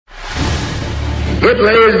It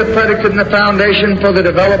lays the predicate and the foundation for the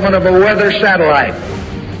development of a weather satellite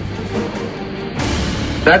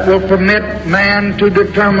that will permit man to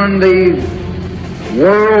determine the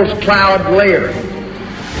world's cloud layer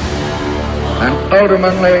and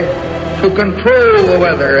ultimately to control the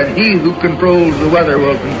weather, and he who controls the weather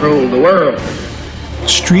will control the world.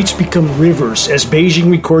 Streets become rivers as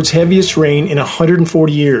Beijing records heaviest rain in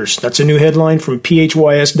 140 years. That's a new headline from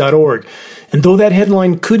phys.org. And though that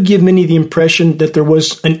headline could give many the impression that there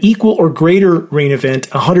was an equal or greater rain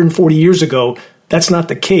event 140 years ago, that's not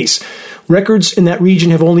the case. Records in that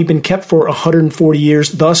region have only been kept for 140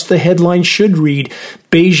 years. Thus, the headline should read,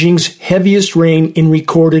 Beijing's heaviest rain in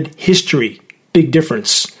recorded history. Big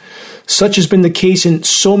difference. Such has been the case in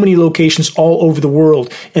so many locations all over the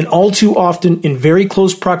world, and all too often in very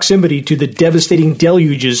close proximity to the devastating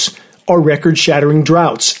deluges are record-shattering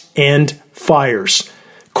droughts and fires.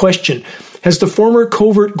 Question: has the former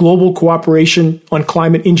covert global cooperation on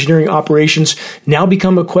climate engineering operations now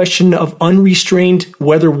become a question of unrestrained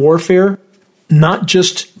weather warfare? Not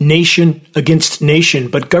just nation against nation,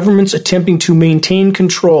 but governments attempting to maintain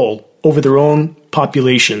control over their own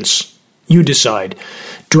populations. You decide.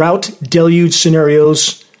 Drought deluge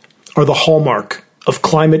scenarios are the hallmark of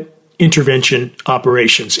climate intervention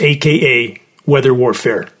operations, aka weather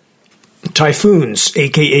warfare. Typhoons,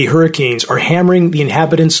 aka hurricanes, are hammering the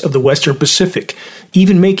inhabitants of the Western Pacific,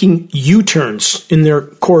 even making U-turns in their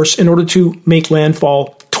course in order to make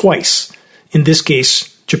landfall twice. In this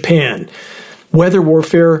case, Japan. Weather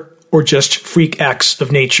warfare or just freak acts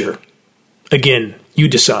of nature? Again, you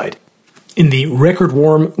decide. In the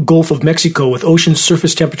record-warm Gulf of Mexico, with ocean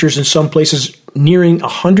surface temperatures in some places nearing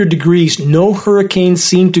 100 degrees, no hurricanes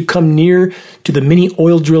seem to come near to the mini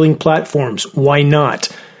oil drilling platforms. Why not?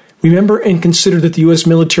 Remember and consider that the U.S.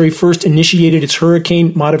 military first initiated its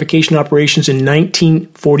hurricane modification operations in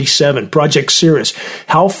 1947, Project Cirrus.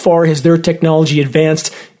 How far has their technology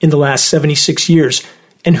advanced in the last 76 years?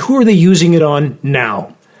 And who are they using it on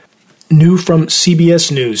now? New from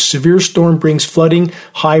CBS News, severe storm brings flooding,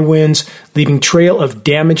 high winds, leaving trail of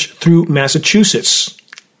damage through Massachusetts.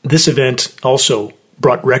 This event also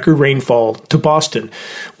brought record rainfall to Boston,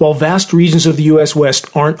 while vast regions of the U.S. West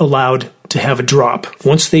aren't allowed to have a drop.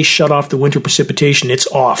 Once they shut off the winter precipitation, it's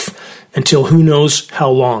off until who knows how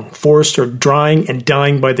long. Forests are drying and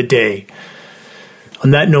dying by the day.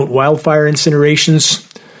 On that note, wildfire incinerations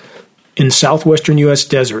in southwestern U.S.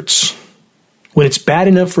 deserts. When it's bad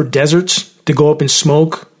enough for deserts to go up in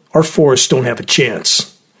smoke, our forests don't have a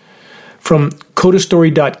chance. From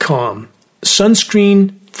Codastory.com,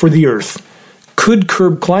 sunscreen for the earth could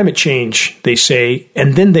curb climate change, they say,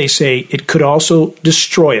 and then they say it could also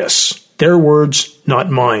destroy us. Their words, not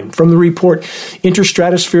mine. From the report,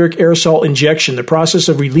 interstratospheric aerosol injection, the process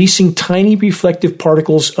of releasing tiny reflective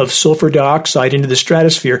particles of sulfur dioxide into the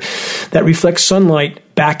stratosphere that reflects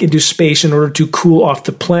sunlight back into space in order to cool off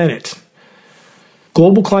the planet.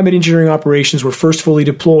 Global climate engineering operations were first fully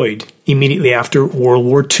deployed immediately after World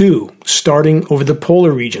War II, starting over the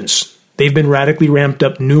polar regions. They've been radically ramped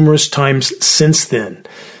up numerous times since then.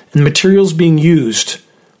 And the materials being used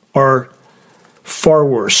are far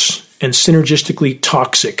worse and synergistically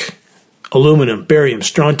toxic. Aluminum, barium,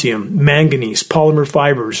 strontium, manganese, polymer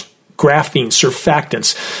fibers, graphene,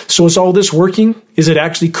 surfactants. So is all this working? Is it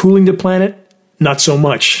actually cooling the planet? Not so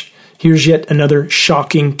much. Here's yet another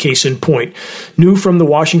shocking case in point. New from the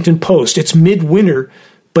Washington Post. It's midwinter,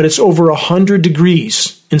 but it's over 100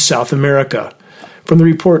 degrees in South America. From the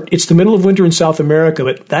report, it's the middle of winter in South America,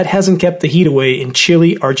 but that hasn't kept the heat away in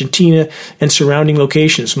Chile, Argentina, and surrounding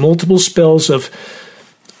locations. Multiple spells of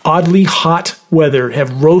oddly hot weather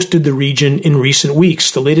have roasted the region in recent weeks.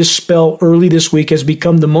 The latest spell early this week has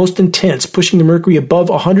become the most intense, pushing the mercury above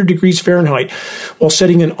 100 degrees Fahrenheit, while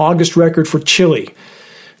setting an August record for Chile.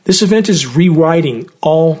 This event is rewriting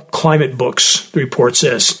all climate books, the report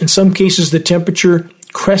says. In some cases, the temperature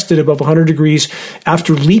crested above 100 degrees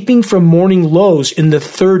after leaping from morning lows in the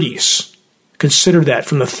 30s. Consider that,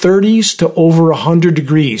 from the 30s to over 100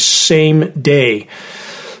 degrees, same day.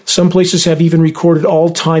 Some places have even recorded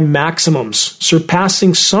all-time maximums,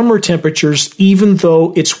 surpassing summer temperatures even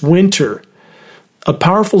though it's winter. A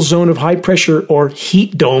powerful zone of high pressure, or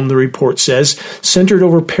heat dome, the report says, centered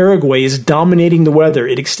over Paraguay is dominating the weather.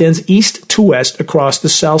 It extends east to west across the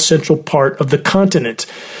south-central part of the continent.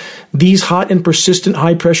 These hot and persistent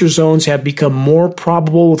high-pressure zones have become more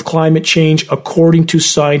probable with climate change, according to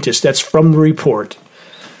scientists. That's from the report.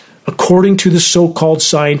 According to the so-called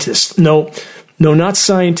scientists. No, not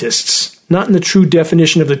scientists. Not in the true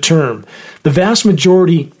definition of the term. The vast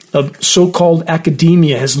majority of so-called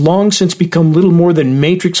academia has long since become little more than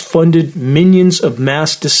matrix-funded minions of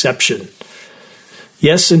mass deception.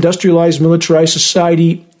 Yes, industrialized, militarized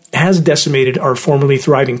society has decimated our formerly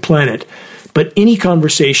thriving planet, but any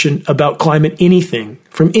conversation about climate anything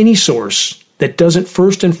from any source that doesn't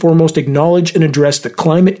first and foremost acknowledge and address the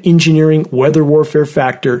climate engineering weather warfare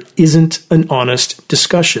factor isn't an honest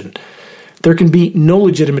discussion. There can be no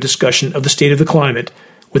legitimate discussion of the state of the climate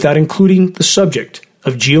without including the subject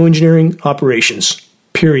of geoengineering operations,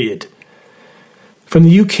 period. From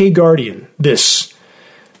the UK Guardian, this: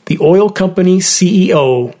 the oil company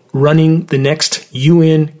CEO running the next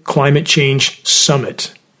UN climate change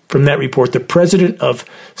summit. From that report, the president of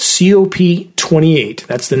COP28,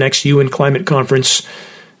 that's the next UN climate conference,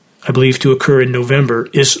 I believe to occur in November,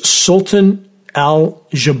 is Sultan Al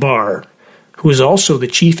Jaber, who is also the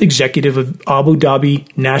chief executive of Abu Dhabi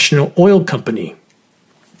National Oil Company.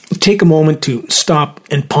 Take a moment to stop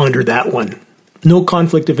and ponder that one. No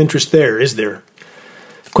conflict of interest there, is there?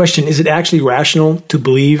 Question, is it actually rational to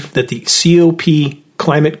believe that the COP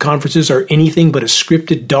climate conferences are anything but a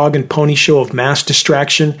scripted dog and pony show of mass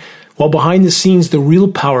distraction, while behind the scenes the real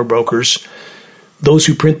power brokers, those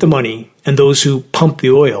who print the money and those who pump the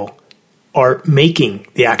oil, are making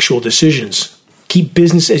the actual decisions? Keep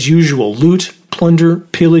business as usual, loot, plunder,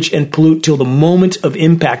 pillage, and pollute till the moment of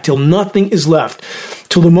impact, till nothing is left,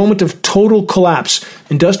 till the moment of total collapse,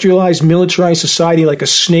 industrialized, militarized society like a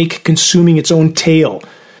snake consuming its own tail.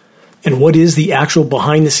 And what is the actual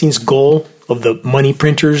behind-the-scenes goal of the money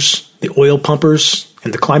printers, the oil pumpers,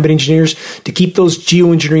 and the climate engineers? To keep those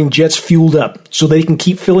geoengineering jets fueled up so they can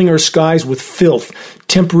keep filling our skies with filth,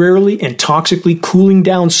 temporarily and toxically cooling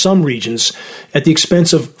down some regions at the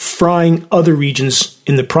expense of frying other regions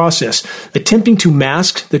in the process, attempting to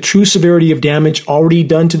mask the true severity of damage already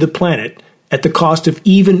done to the planet at the cost of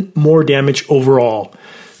even more damage overall.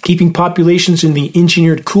 Keeping populations in the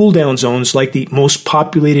engineered cool-down zones like the most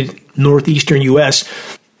populated northeastern U.S.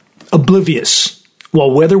 oblivious, while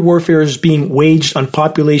weather warfare is being waged on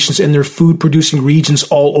populations in their food-producing regions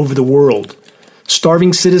all over the world.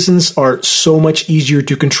 Starving citizens are so much easier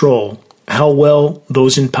to control. How well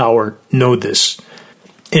those in power know this.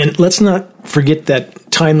 And let's not forget that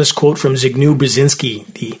timeless quote from Zbigniew Brzezinski,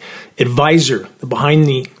 the advisor, the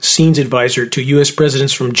behind-the-scenes advisor to U.S.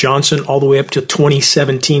 presidents from Johnson all the way up to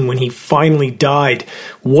 2017 when he finally died.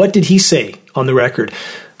 What did he say on the record?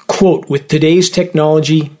 Quote, with today's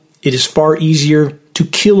technology, it is far easier to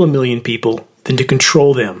kill 1 million people than to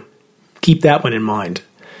control them. Keep that one in mind.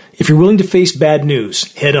 If you're willing to face bad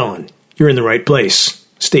news head on, you're in the right place.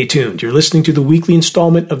 Stay tuned. You're listening to the weekly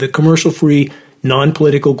installment of the commercial-free,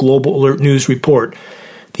 non-political Global Alert News Report,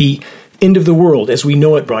 the End of the World as We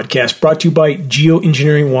Know It broadcast, brought to you by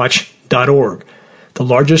geoengineeringwatch.org, the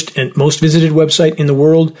largest and most visited website in the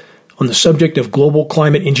world on the subject of global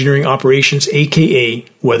climate engineering operations, aka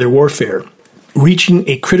weather warfare. Reaching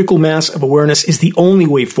a critical mass of awareness is the only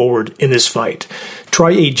way forward in this fight.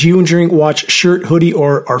 Try a Geoengineering Watch shirt, hoodie,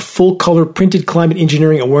 or our full-color printed climate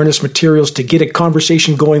engineering awareness materials to get a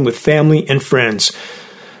conversation going with family and friends.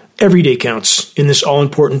 Every day counts in this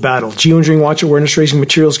all-important battle. Geoengineering Watch awareness-raising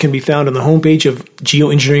materials can be found on the homepage of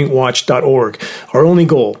geoengineeringwatch.org. Our only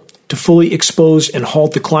goal, to fully expose and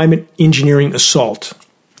halt the climate engineering assault.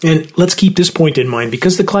 And let's keep this point in mind,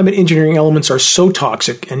 because the climate engineering elements are so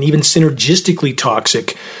toxic and even synergistically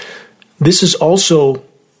toxic, this is also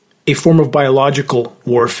a form of biological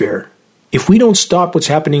warfare. If we don't stop what's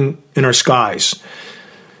happening in our skies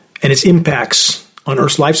and its impacts on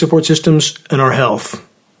Earth's life support systems and our health,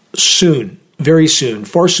 soon, very soon,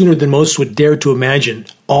 far sooner than most would dare to imagine,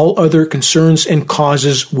 all other concerns and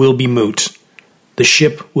causes will be moot. The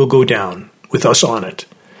ship will go down with us on it.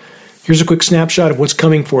 Here's a quick snapshot of what's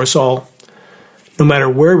coming for us all, no matter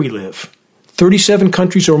where we live. 37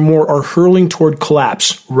 countries or more are hurling toward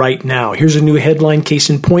collapse right now. Here's a new headline case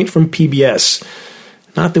in point from PBS.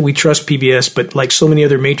 Not that we trust PBS, but like so many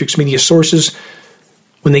other Matrix media sources,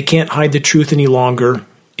 when they can't hide the truth any longer,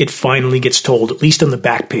 it finally gets told, at least on the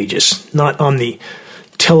back pages, not on the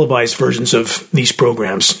televised versions of these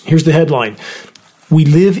programs. Here's the headline. We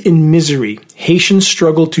live in misery. Haitians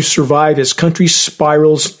struggle to survive as country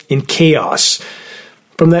spirals in chaos.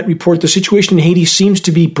 From that report, the situation in Haiti seems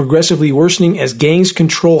to be progressively worsening as gangs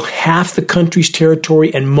control half the country's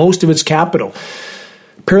territory and most of its capital.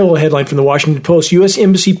 Parallel headline from the Washington Post, U.S.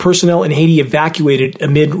 Embassy personnel in Haiti evacuated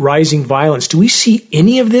amid rising violence. Do we see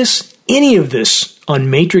any of this on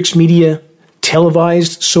Matrix Media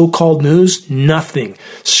televised so-called news? Nothing.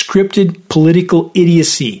 Scripted political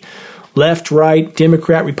idiocy. Left, right,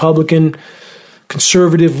 Democrat, Republican,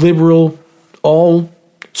 conservative, liberal, all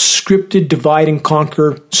scripted divide and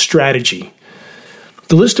conquer strategy.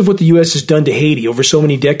 The list of what the U.S. has done to Haiti over so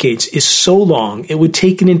many decades is so long it would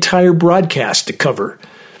take an entire broadcast to cover.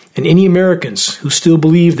 And any Americans who still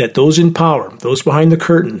believe that those in power, those behind the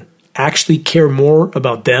curtain, actually care more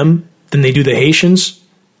about them than they do the Haitians,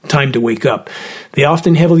 time to wake up. The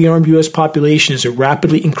often heavily armed U.S. population is a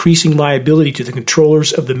rapidly increasing liability to the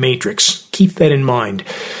controllers of the Matrix. Keep that in mind.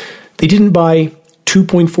 They didn't buy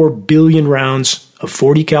 2.4 billion rounds of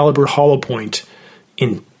 .40 caliber hollow point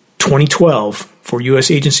in 2012 for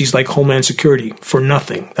U.S. agencies like Homeland Security for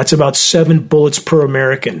nothing. That's about 7 bullets per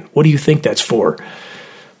American. What do you think that's for?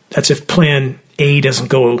 That's if Plan A doesn't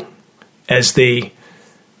go as they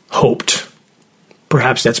hoped.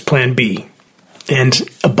 Perhaps that's Plan B. And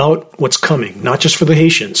about what's coming, not just for the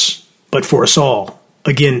Haitians, but for us all.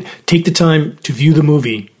 Again, take the time to view the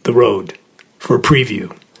movie, The Road, for a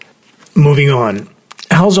preview. Moving on.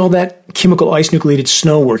 How's all that chemical ice-nucleated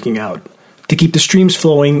snow working out to keep the streams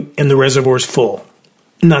flowing and the reservoirs full?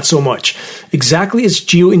 Not so much. Exactly as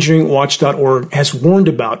geoengineeringwatch.org has warned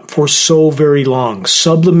about for so very long,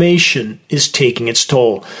 sublimation is taking its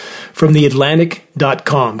toll. From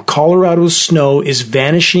theatlantic.com, Colorado's snow is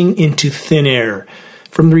vanishing into thin air.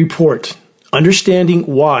 From the report, understanding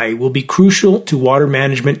why will be crucial to water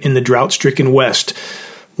management in the drought-stricken West.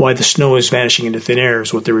 Why the snow is vanishing into thin air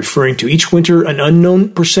is what they're referring to. Each winter, an unknown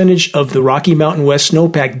percentage of the Rocky Mountain West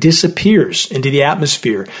snowpack disappears into the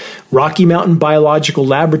atmosphere. Rocky Mountain Biological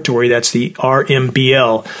Laboratory, that's the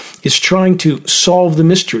RMBL, is trying to solve the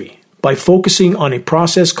mystery by focusing on a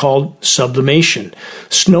process called sublimation.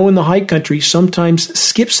 Snow in the high country sometimes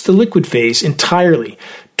skips the liquid phase entirely,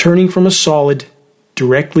 turning from a solid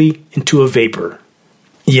directly into a vapor.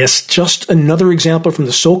 Yes, just another example from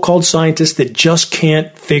the so-called scientists that just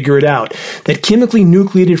can't figure it out. That chemically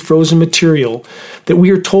nucleated frozen material that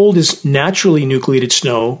we are told is naturally nucleated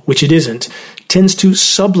snow, which it isn't, tends to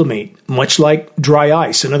sublimate, much like dry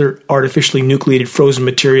ice, another artificially nucleated frozen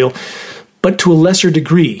material, but to a lesser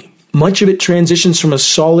degree. Much of it transitions from a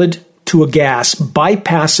solid to a gas,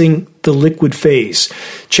 bypassing the liquid phase.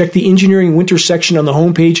 Check the Engineering Winter section on the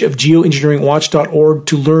homepage of geoengineeringwatch.org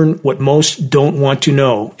to learn what most don't want to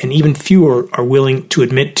know, and even fewer are willing to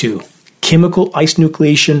admit to. Chemical ice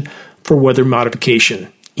nucleation for weather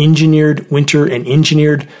modification. Engineered winter and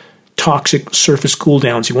engineered toxic surface cool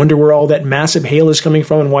downs. You wonder where all that massive hail is coming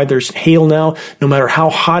from and why there's hail now, no matter how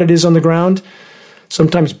hot it is on the ground.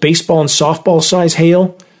 Sometimes baseball and softball size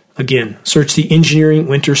hail. Again, search the Engineering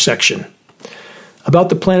Winter section. About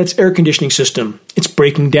the planet's air conditioning system, it's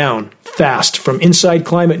breaking down fast from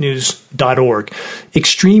InsideClimateNews.org.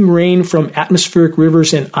 Extreme rain from atmospheric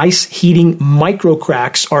rivers and ice-heating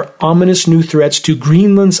microcracks are ominous new threats to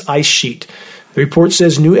Greenland's ice sheet. The report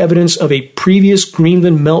says new evidence of a previous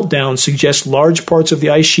Greenland meltdown suggests large parts of the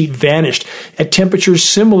ice sheet vanished at temperatures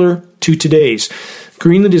similar to today's.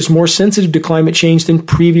 Greenland is more sensitive to climate change than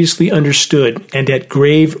previously understood and at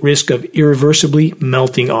grave risk of irreversibly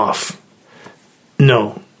melting off.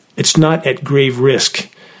 No, it's not at grave risk.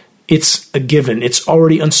 It's a given. It's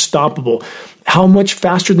already unstoppable. How much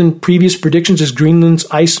faster than previous predictions is Greenland's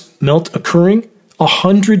ice melt occurring?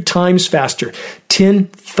 100 times faster.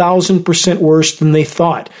 10,000% worse than they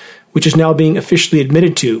thought, which is now being officially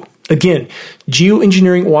admitted to. Again,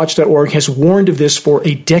 geoengineeringwatch.org has warned of this for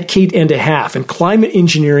a decade and a half, and climate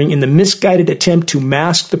engineering, in the misguided attempt to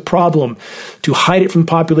mask the problem, to hide it from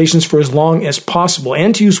populations for as long as possible,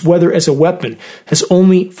 and to use weather as a weapon, has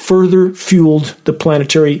only further fueled the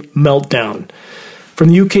planetary meltdown. From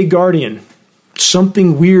the UK Guardian,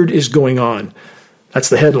 something weird is going on. That's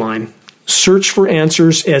the headline. Search for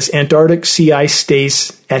answers as Antarctic sea ice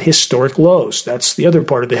stays at historic lows. That's the other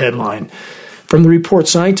part of the headline. From the report,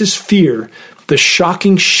 scientists fear the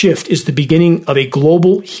shocking shift is the beginning of a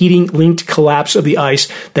global heating-linked collapse of the ice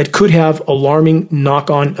that could have alarming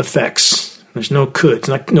knock-on effects. There's no could. It's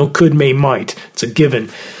not no could, may, might. It's a given.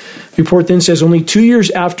 The report then says only 2 years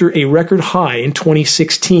after a record high in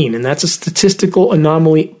 2016, and that's a statistical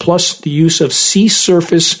anomaly plus the use of sea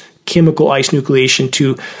surface chemical ice nucleation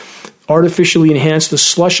to artificially enhance the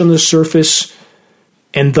slush on the surface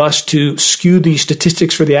and thus to skew the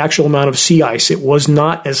statistics for the actual amount of sea ice. It was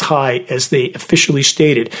not as high as they officially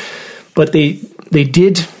stated. But they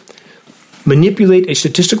did manipulate a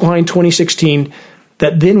statistical high in 2016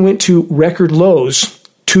 that then went to record lows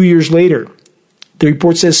 2 years later. The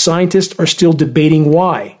report says scientists are still debating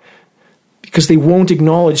why. Because they won't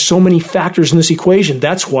acknowledge so many factors in this equation.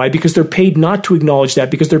 That's why, because they're paid not to acknowledge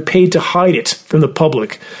that, because they're paid to hide it from the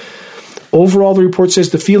public. Overall, the report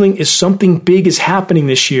says the feeling is something big is happening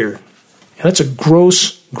this year. And that's a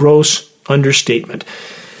gross understatement.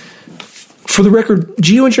 For the record,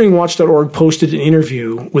 geoengineeringwatch.org posted an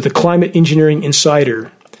interview with a climate engineering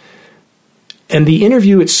insider. And the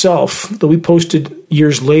interview itself, though we posted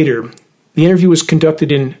years later, the interview was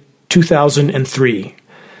conducted in 2003.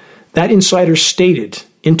 That insider stated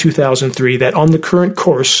in 2003 that on the current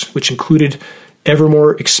course, which included ever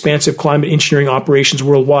more expansive climate engineering operations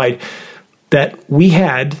worldwide, that we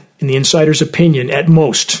had, in the insider's opinion, at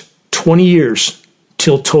most 20 years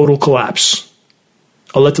till total collapse.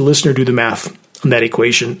 I'll let the listener do the math on that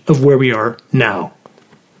equation of where we are now,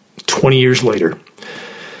 20 years later.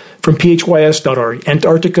 From phys.org,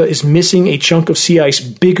 Antarctica is missing a chunk of sea ice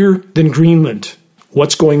bigger than Greenland.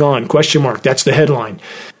 What's going on? ? That's the headline.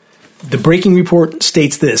 The breaking report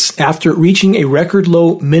states this: after reaching a record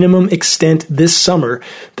low minimum extent this summer,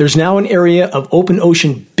 there's now an area of open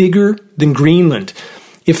ocean bigger than Greenland.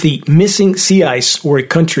 If the missing sea ice were a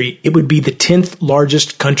country, it would be the 10th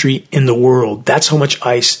largest country in the world. That's how much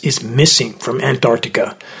ice is missing from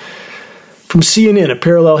Antarctica. From CNN, a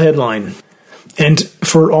parallel headline. And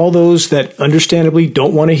for all those that understandably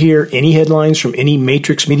don't want to hear any headlines from any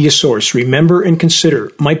matrix media source, remember and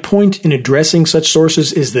consider, my point in addressing such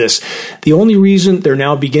sources is this: the only reason they're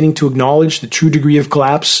now beginning to acknowledge the true degree of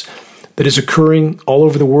collapse that is occurring all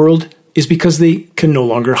over the world is because they can no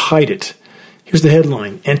longer hide it. Here's the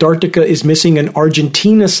headline: Antarctica is missing an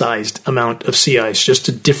Argentina-sized amount of sea ice. Just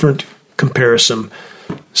a different comparison.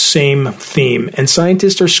 Same theme. And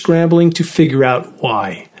scientists are scrambling to figure out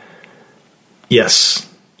why. Yes,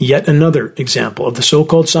 yet another example of the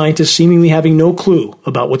so-called scientists seemingly having no clue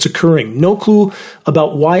about what's occurring. No clue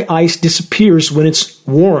about why ice disappears when it's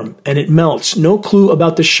warm and it melts. No clue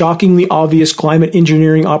about the shockingly obvious climate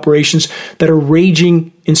engineering operations that are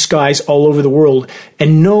raging in skies all over the world.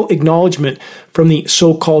 And no acknowledgement from the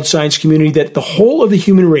so-called science community that the whole of the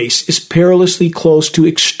human race is perilously close to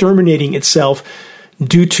exterminating itself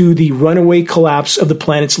due to the runaway collapse of the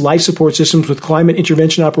planet's life support systems, with climate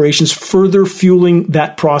intervention operations further fueling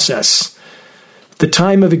that process. The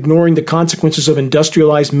time of ignoring the consequences of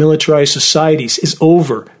industrialized, militarized societies is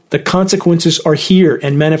over. The consequences are here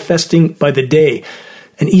and manifesting by the day.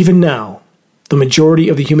 And even now, the majority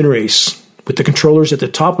of the human race, with the controllers at the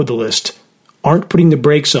top of the list, aren't putting the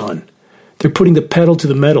brakes on. They're putting the pedal to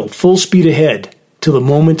the metal, full speed ahead, till the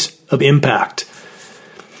moment of impact.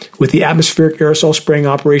 With the atmospheric aerosol spraying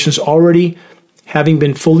operations already having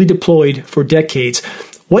been fully deployed for decades,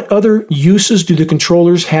 what other uses do the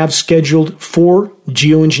controllers have scheduled for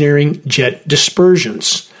geoengineering jet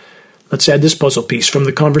dispersions? Let's add this puzzle piece from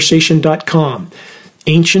theconversation.com.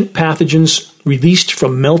 Ancient pathogens released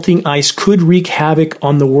from melting ice could wreak havoc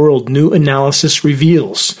on the world, new analysis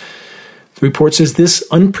reveals. The report says this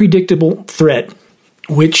unpredictable threat,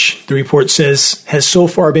 which the report says has so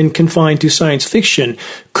far been confined to science fiction,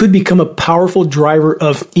 could become a powerful driver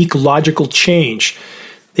of ecological change.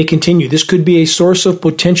 They continue, this could be a source of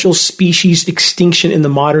potential species extinction in the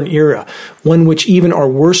modern era, one which even our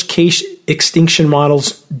worst-case extinction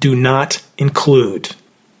models do not include.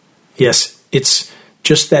 Yes, it's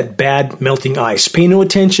just that bad melting ice. Pay no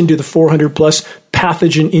attention to the 400-plus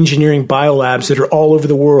pathogen engineering biolabs that are all over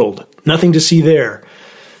the world. Nothing to see there.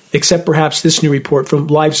 Except perhaps this new report from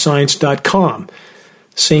livescience.com.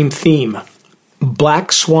 Same theme.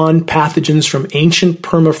 Black swan pathogens from ancient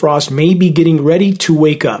permafrost may be getting ready to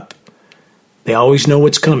wake up. They always know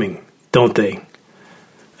what's coming, don't they?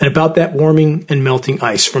 And about that warming and melting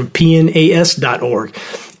ice from pnas.org.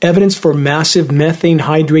 Evidence for massive methane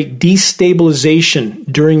hydrate destabilization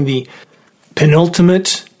during the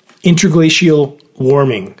penultimate interglacial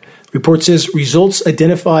warming. Report says results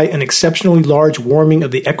identify an exceptionally large warming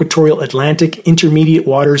of the equatorial Atlantic intermediate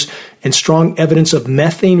waters and strong evidence of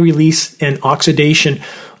methane release and oxidation,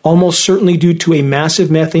 almost certainly due to a massive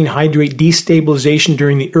methane hydrate destabilization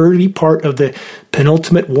during the early part of the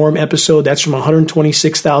penultimate warm episode. That's from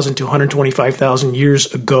 126,000 to 125,000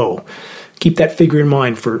 years ago. Keep that figure in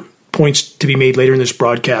mind for points to be made later in this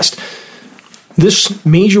broadcast. This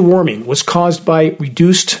major warming was caused by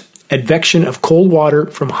reduced advection of cold water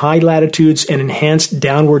from high latitudes and enhanced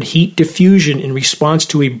downward heat diffusion in response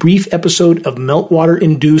to a brief episode of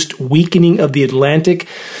meltwater-induced weakening of the Atlantic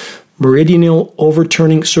meridional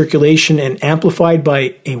overturning circulation and amplified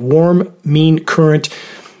by a warm mean current.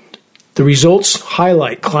 The results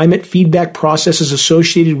highlight climate feedback processes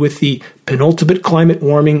associated with the penultimate climate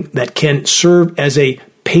warming that can serve as a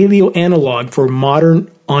paleo analog for modern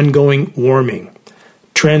ongoing warming.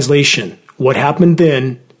 Translation: what happened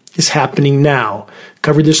then is happening now.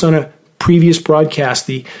 Covered this on a previous broadcast,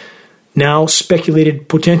 the now speculated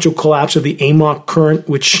potential collapse of the AMOC current,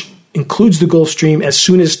 which includes the Gulf Stream, as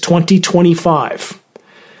soon as 2025.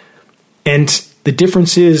 And the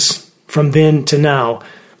difference is, from then to now,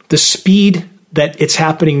 the speed that it's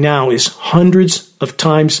happening now is hundreds of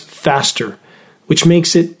times faster, which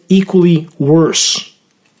makes it equally worse.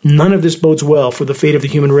 None of this bodes well for the fate of the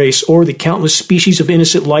human race or the countless species of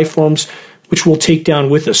innocent life forms which we'll take down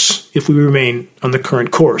with us if we remain on the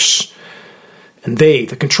current course. And they,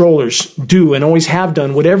 the controllers, do and always have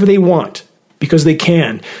done whatever they want because they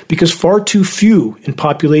can, because far too few in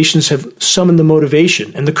populations have summoned the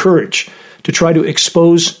motivation and the courage to try to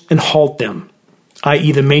expose and halt them,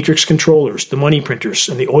 i.e. the matrix controllers, the money printers,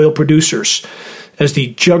 and the oil producers, as the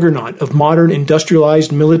juggernaut of modern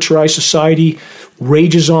industrialized militarized society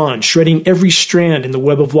rages on, shredding every strand in the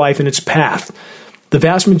web of life in its path. The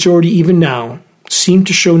vast majority, even now, seem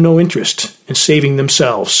to show no interest in saving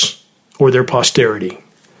themselves or their posterity.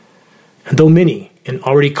 And though many in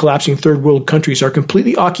already collapsing third world countries are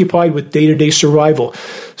completely occupied with day-to-day survival,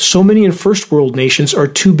 so many in first world nations are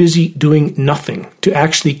too busy doing nothing to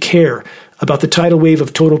actually care about the tidal wave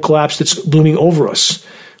of total collapse that's looming over us,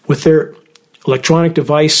 with their electronic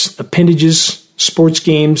device, appendages, sports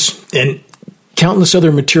games, and countless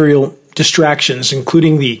other material distractions,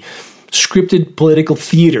 including the scripted political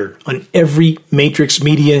theater on every matrix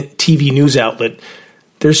media TV news outlet.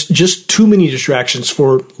 There's just too many distractions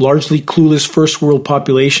for largely clueless first world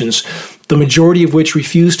populations, the majority of which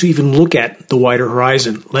refuse to even look at the wider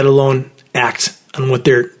horizon, let alone act on what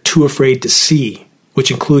they're too afraid to see,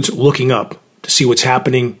 which includes looking up to see what's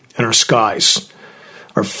happening in our skies.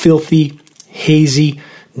 Our filthy, hazy,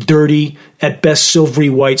 dirty, at best silvery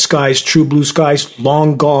white skies, true blue skies,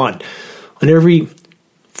 long gone. On every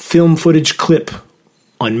film footage clip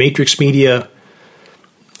on Matrix Media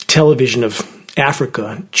television of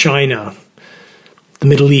Africa, China, the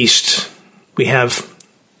Middle East, we have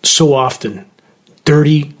so often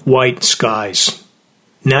dirty white skies,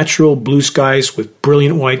 natural blue skies with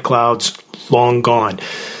brilliant white clouds, long gone.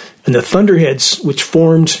 And the thunderheads, which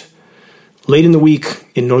formed late in the week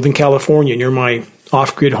in Northern California near my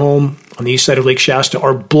off-grid home on the east side of Lake Shasta,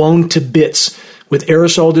 are blown to bits with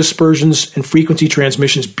aerosol dispersions and frequency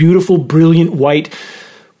transmissions. Beautiful, brilliant white,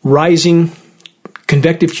 rising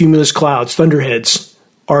convective cumulus clouds, thunderheads,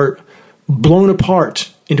 are blown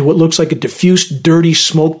apart into what looks like a diffuse, dirty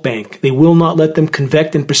smoke bank. They will not let them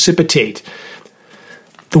convect and precipitate.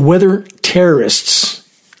 The weather terrorists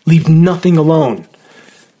leave nothing alone.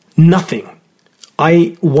 Nothing.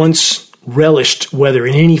 I once relished weather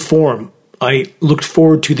in any form. I looked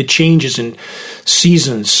forward to the changes in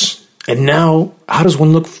seasons. And now, how does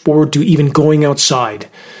one look forward to even going outside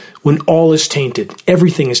when all is tainted?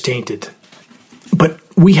 Everything is tainted. But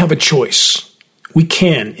we have a choice. We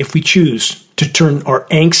can, if we choose, to turn our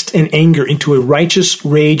angst and anger into a righteous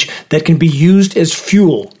rage that can be used as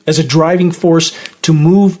fuel, as a driving force to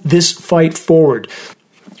move this fight forward,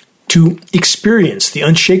 to experience the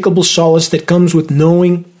unshakable solace that comes with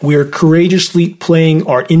knowing we are courageously playing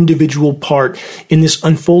our individual part in this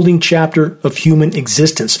unfolding chapter of human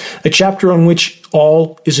existence, a chapter on which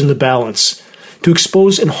all is in the balance, to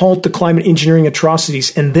expose and halt the climate engineering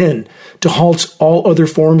atrocities, and then to halt all other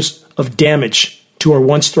forms of damage to our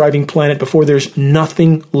once thriving planet before there's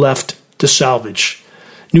nothing left to salvage.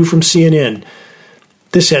 New from CNN,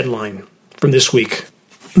 this headline from this week.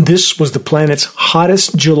 This was the planet's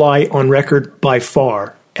hottest July on record by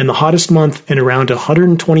far, and the hottest month in around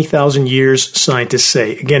 120,000 years, scientists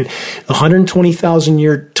say. Again, the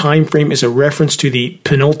 120,000-year time frame is a reference to the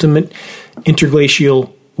penultimate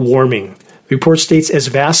interglacial warming. The report states as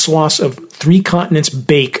vast swaths of 3 continents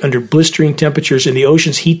bake under blistering temperatures and the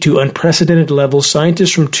oceans heat to unprecedented levels,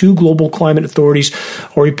 scientists from 2 global climate authorities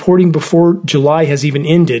are reporting before July has even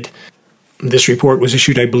ended. This report was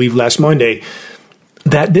issued, I believe, last Monday,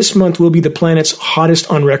 that this month will be the planet's hottest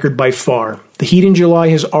on record by far. The heat in July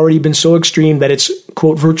has already been so extreme that it's,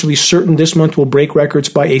 quote, virtually certain this month will break records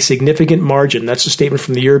by a significant margin. That's a statement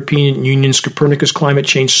from the European Union's Copernicus Climate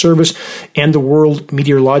Change Service and the World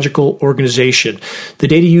Meteorological Organization. The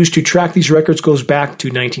data used to track these records goes back to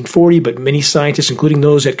 1940, but many scientists, including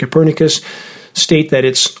those at Copernicus, state that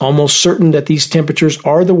it's almost certain that these temperatures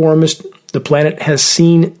are the warmest the planet has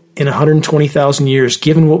seen in 120,000 years,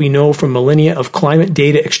 given what we know from millennia of climate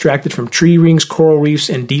data extracted from tree rings, coral reefs,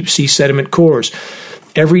 and deep-sea sediment cores.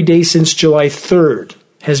 Every day since July 3rd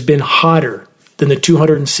has been hotter than the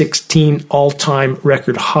 216 all-time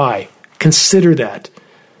record high. Consider that.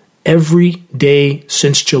 Every day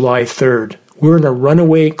since July 3rd. We're in a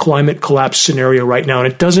runaway climate collapse scenario right now,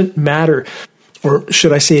 and it doesn't matter, or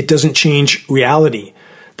should I say it doesn't change reality,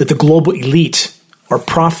 that the global elite are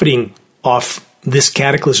profiting off this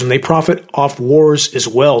cataclysm. They profit off wars as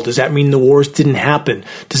well. Does that mean the wars didn't happen?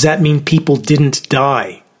 Does that mean people didn't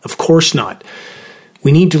die? Of course not.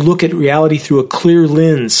 We need to look at reality through a clear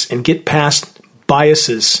lens and get past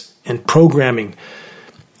biases and programming.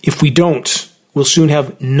 If we don't, we'll soon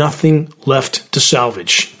have nothing left to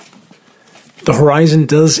salvage. The horizon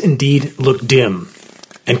does indeed look dim,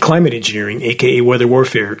 and climate engineering, aka weather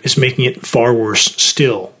warfare, is making it far worse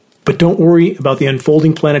still. But don't worry about the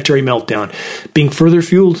unfolding planetary meltdown being further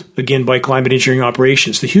fueled again by climate engineering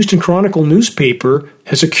operations. The Houston Chronicle newspaper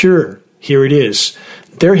has a cure. Here it is.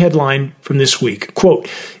 Their headline from this week, quote,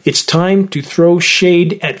 "It's time to throw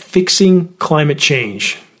shade at fixing climate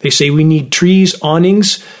change." They say we need trees,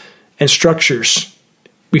 awnings, and structures,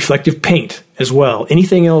 reflective paint as well.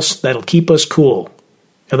 Anything else that'll keep us cool.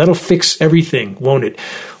 Now that'll fix everything, won't it?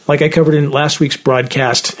 Like I covered in last week's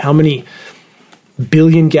broadcast, how many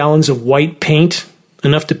billion gallons of white paint,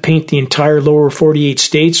 enough to paint the entire lower 48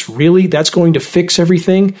 states? Really? That's going to fix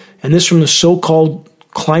everything? And this from the so-called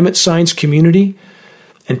climate science community?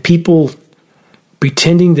 And people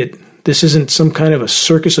pretending that this isn't some kind of a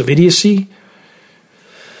circus of idiocy?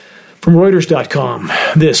 From Reuters.com,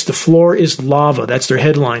 the floor is lava. That's their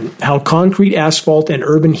headline. How concrete, asphalt, and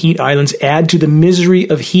urban heat islands add to the misery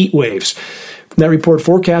of heat waves. From that report,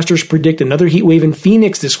 forecasters predict another heat wave in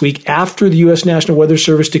Phoenix this week after the U.S. National Weather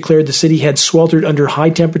Service declared the city had sweltered under high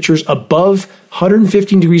temperatures above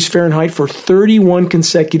 115 degrees Fahrenheit for 31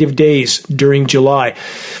 consecutive days during July.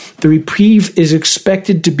 The reprieve is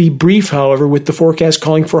expected to be brief, however, with the forecast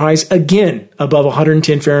calling for highs again above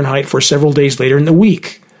 110 Fahrenheit for several days later in the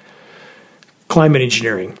week. Climate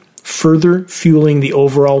engineering, further fueling the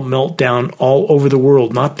overall meltdown all over the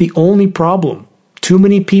world. Not the only problem. Too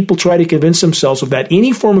many people try to convince themselves of that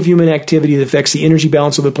any form of human activity that affects the energy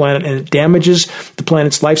balance of the planet and it damages the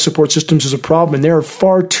planet's life support systems is a problem. And there are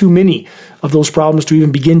far too many of those problems to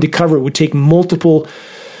even begin to cover. It would take multiple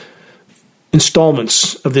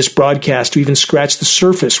installments of this broadcast to even scratch the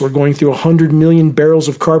surface. We're going through 100 million barrels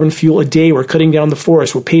of carbon fuel a day. We're cutting down the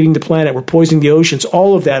forest. We're paving the planet. We're poisoning the oceans.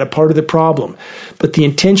 All of that a part of the problem. But the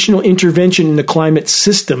intentional intervention in the climate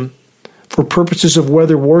system for purposes of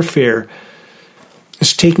weather warfare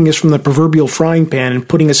is taking us from the proverbial frying pan and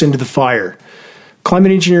putting us into the fire.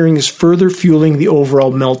 Climate engineering is further fueling the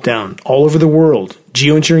overall meltdown all over the world.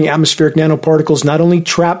 Geoengineering atmospheric nanoparticles not only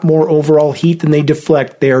trap more overall heat than they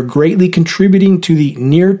deflect, they are greatly contributing to the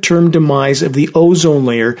near-term demise of the ozone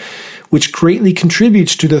layer, which greatly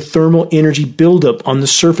contributes to the thermal energy buildup on the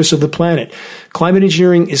surface of the planet. Climate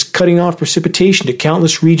engineering is cutting off precipitation to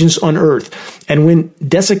countless regions on Earth. And when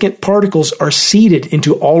desiccant particles are seeded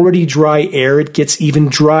into already dry air, it gets even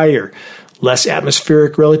drier. Less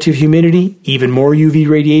atmospheric relative humidity, even more UV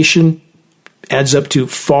radiation, adds up to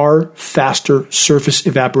far faster surface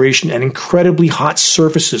evaporation and incredibly hot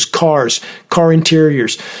surfaces, cars, car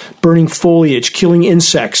interiors, burning foliage, killing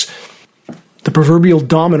insects. The proverbial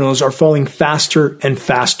dominoes are falling faster and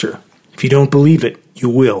faster. If you don't believe it, you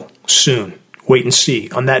will soon. Wait and see.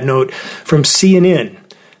 On that note, from CNN,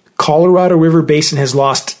 Colorado River Basin has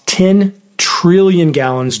lost 10 trillion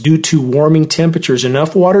gallons due to warming temperatures,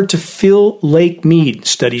 enough water to fill Lake Mead,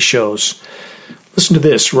 study shows. Listen to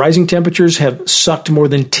this. Rising temperatures have sucked more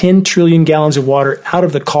than 10 trillion gallons of water out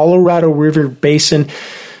of the Colorado River Basin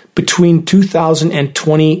between 2000 and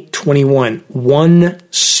 2021. One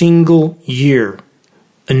single year.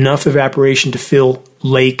 Enough evaporation to fill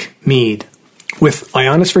Lake Mead. With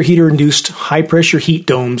ionosphere heater-induced high-pressure heat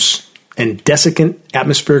domes and desiccant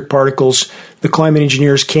atmospheric particles, the climate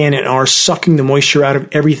engineers can and are sucking the moisture out of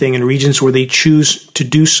everything in regions where they choose to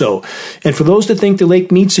do so. And for those that think the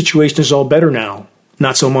Lake Mead situation is all better now,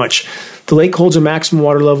 not so much. The lake holds a maximum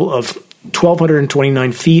water level of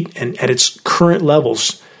 1,229 feet, and at its current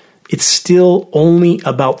levels, it's still only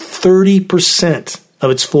about 30%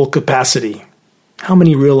 of its full capacity. How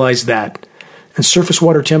many realize that? And surface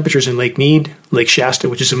water temperatures in Lake Mead, Lake Shasta,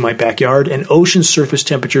 which is in my backyard, and ocean surface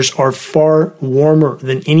temperatures are far warmer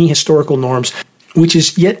than any historical norms, which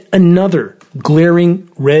is yet another glaring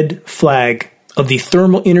red flag of the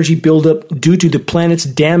thermal energy buildup due to the planet's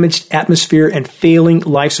damaged atmosphere and failing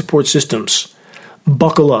life support systems.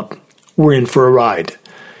 Buckle up. We're in for a ride.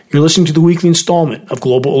 You're listening to the weekly installment of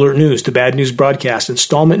Global Alert News, the Bad News Broadcast,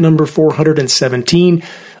 installment number 417,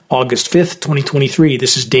 August 5th, 2023.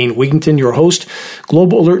 This is Dane Wigington, your host.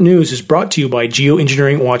 Global Alert News is brought to you by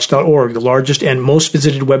geoengineeringwatch.org, the largest and most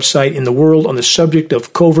visited website in the world on the subject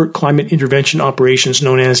of covert climate intervention operations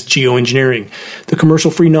known as geoengineering. The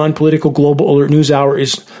commercial-free, non-political Global Alert News Hour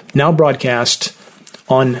is now broadcast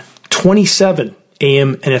on 27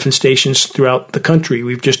 AM and FM stations throughout the country.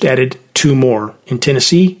 We've just added 2 more in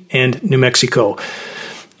Tennessee and New Mexico.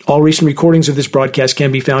 All recent recordings of this broadcast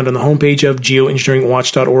can be found on the homepage of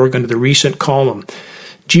geoengineeringwatch.org under the recent column.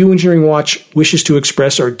 Geoengineering Watch wishes to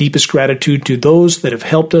express our deepest gratitude to those that have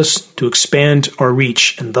helped us to expand our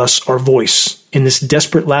reach and thus our voice in this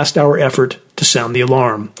desperate last-hour effort to sound the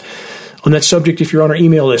alarm. On that subject, if you're on our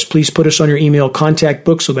email list, please put us on your email contact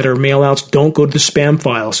book so that our mailouts don't go to the spam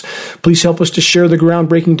files. Please help us to share the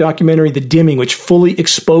groundbreaking documentary, The Dimming, which fully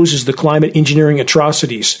exposes the climate engineering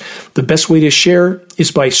atrocities. The best way to share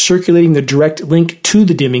is by circulating the direct link to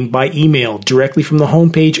The Dimming by email directly from the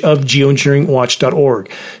homepage of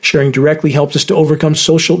geoengineeringwatch.org. Sharing directly helps us to overcome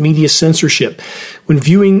social media censorship. When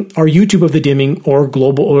viewing our YouTube of The Dimming or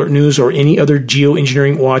Global Alert News or any other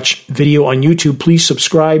Geoengineering Watch video on YouTube, please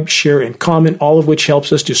subscribe, share, and comment, all of which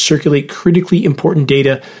helps us to circulate critically important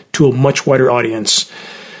data to a much wider audience.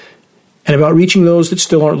 And about reaching those that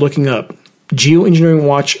still aren't looking up, Geoengineering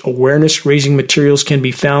Watch awareness-raising materials can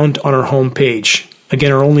be found on our homepage.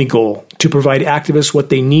 Again, our only goal, to provide activists what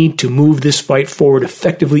they need to move this fight forward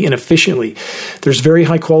effectively and efficiently. There's very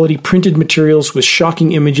high-quality printed materials with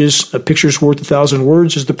shocking images, a picture's worth 1,000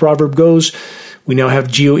 words, as the proverb goes. We now have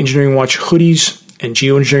Geoengineering Watch hoodies and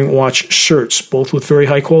Geoengineering Watch shirts, both with very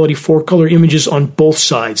high-quality 4-color images on both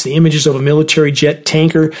sides. The images of a military jet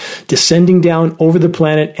tanker descending down over the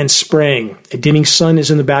planet and spraying. A dimming sun is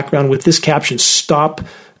in the background with this caption, "Stop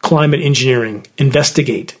Climate Engineering,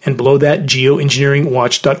 Investigate," and below that,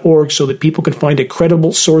 geoengineeringwatch.org, so that people can find a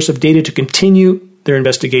credible source of data to continue their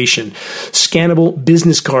investigation. Scannable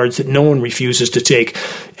business cards that no one refuses to take,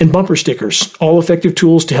 and bumper stickers, all effective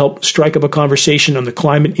tools to help strike up a conversation on the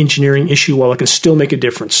climate engineering issue while it can still make a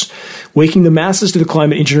difference. Waking the masses to the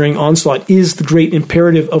climate engineering onslaught is the great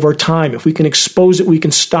imperative of our time. If we can expose it, we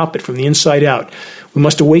can stop it from the inside out. We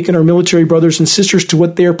must awaken our military brothers and sisters to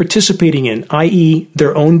what they are participating in, i.e.,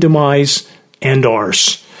 their own demise and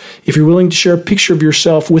ours. If you're willing to share a picture of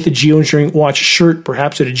yourself with a Geoengineering Watch shirt,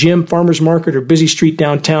 perhaps at a gym, farmer's market, or busy street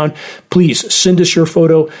downtown, please send us your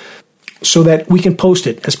photo so that we can post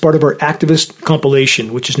it as part of our activist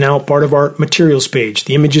compilation, which is now part of our materials page.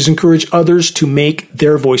 The images encourage others to make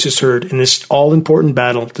their voices heard in this all-important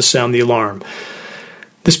battle to sound the alarm.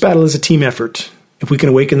 This battle is a team effort. If we can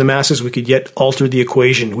awaken the masses, we could yet alter the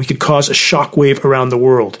equation. We could cause a shockwave around the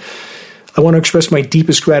world. I want to express my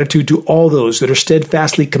deepest gratitude to all those that are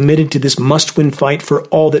steadfastly committed to this must-win fight for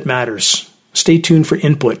all that matters. Stay tuned for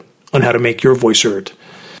input on how to make your voice heard.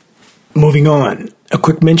 Moving on, a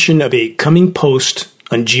quick mention of a coming post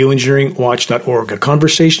on geoengineeringwatch.org, a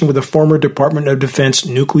conversation with a former Department of Defense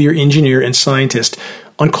nuclear engineer and scientist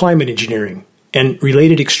on climate engineering and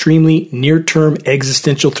related extremely near-term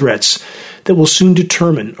existential threats that will soon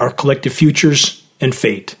determine our collective futures and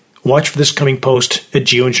fate. Watch for this coming post at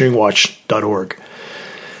geoengineeringwatch.org.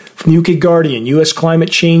 From the UK Guardian, U.S.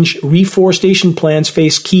 climate change reforestation plans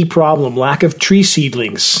face key problem, lack of tree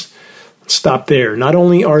seedlings. Let's stop there. Not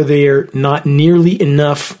only are there not nearly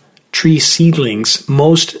enough tree seedlings,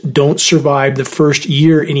 most don't survive the first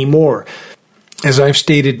year anymore. As I've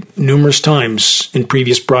stated numerous times in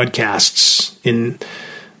previous broadcasts, in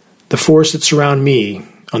the forests that surround me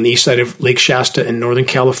on the east side of Lake Shasta in Northern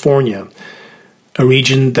California, a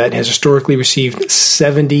region that has historically received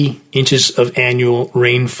 70 inches of annual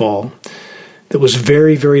rainfall, that was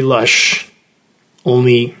very, very lush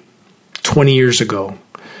only 20 years ago.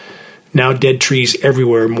 Now dead trees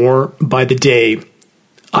everywhere, more by the day.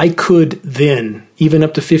 I could then, even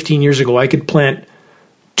up to 15 years ago, I could plant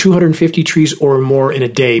 250 trees or more in a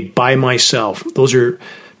day by myself. Those are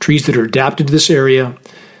trees that are adapted to this area.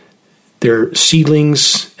 They're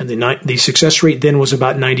seedlings, and the success rate then was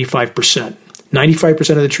about 95%.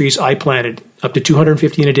 95% of the trees I planted, up to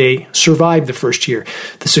 250 in a day, survived the first year.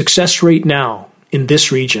 The success rate now in this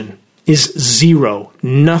region is 0.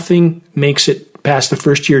 Nothing makes it past the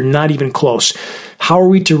first year, not even close. How are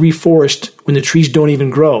we to reforest when the trees don't even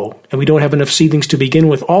grow and we don't have enough seedlings to begin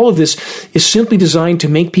with? All of this is simply designed to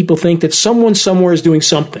make people think that someone somewhere is doing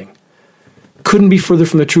something. Couldn't be further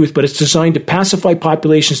from the truth, but it's designed to pacify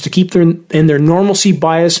populations, to keep them in their normalcy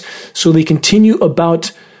bias so they continue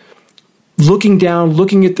about looking down,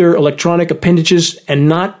 looking at their electronic appendages, and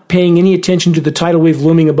not paying any attention to the tidal wave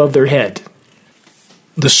looming above their head.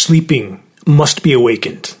 The sleeping must be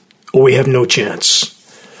awakened, or we have no chance.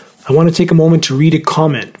 I want to take a moment to read a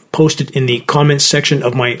comment posted in the comments section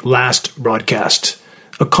of my last broadcast.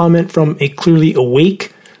 A comment from a clearly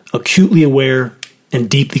awake, acutely aware, and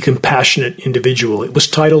deeply compassionate individual. It was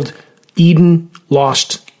titled, "Eden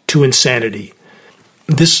Lost to Insanity."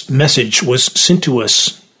 This message was sent to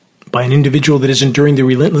us by an individual that is enduring the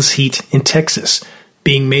relentless heat in Texas,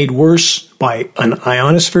 being made worse by an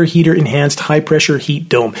ionosphere heater-enhanced high-pressure heat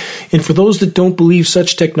dome. And for those that don't believe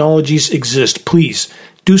such technologies exist, please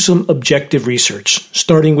do some objective research,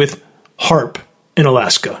 starting with HAARP, in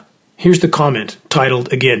Alaska. Here's the comment,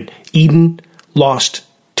 titled again, Eden Lost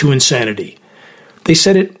to Insanity. They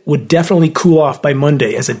said it would definitely cool off by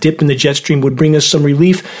Monday, as a dip in the jet stream would bring us some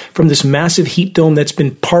relief from this massive heat dome that's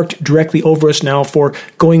been parked directly over us now for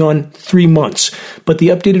going on 3 months. But the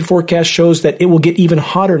updated forecast shows that it will get even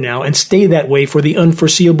hotter now and stay that way for the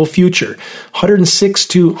unforeseeable future. 106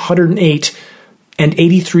 to 108 and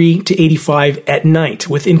 83 to 85 at night,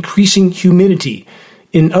 with increasing humidity.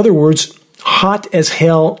 In other words, hot as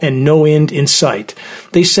hell and no end in sight.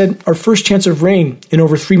 They said our first chance of rain in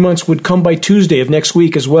over 3 months would come by Tuesday of next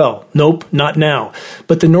week as well. Nope, not now.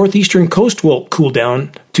 But the northeastern coast will cool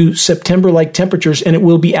down to September-like temperatures, and it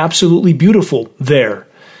will be absolutely beautiful there.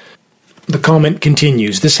 The comment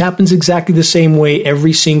continues. This happens exactly the same way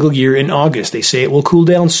every single year in August. They say it will cool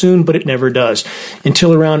down soon, but it never does.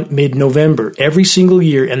 Until around mid-November, every single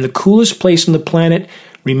year, and the coolest place on the planet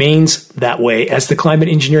remains that way as the climate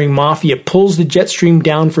engineering mafia pulls the jet stream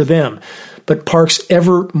down for them, but parks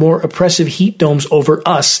ever more oppressive heat domes over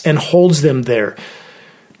us and holds them there.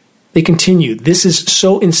 They continue, this is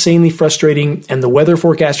so insanely frustrating, and the weather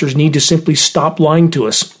forecasters need to simply stop lying to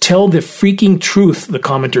us. Tell the freaking truth, the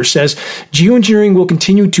commenter says. Geoengineering will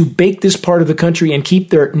continue to bake this part of the country and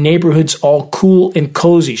keep their neighborhoods all cool and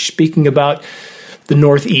cozy, speaking about the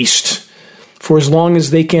Northeast, for as long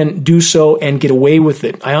as they can do so and get away with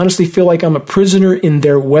it. I honestly feel like I'm a prisoner in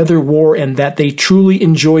their weather war, and that they truly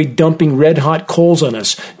enjoy dumping red-hot coals on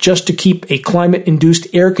us just to keep a climate-induced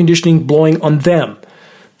air conditioning blowing on them.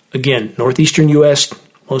 Again, northeastern U.S.,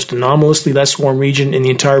 most anomalously less warm region in the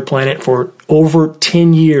entire planet for over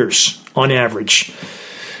 10 years on average.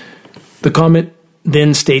 The comment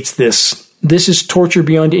then states this. This is torture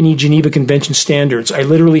beyond any Geneva Convention standards. I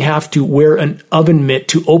literally have to wear an oven mitt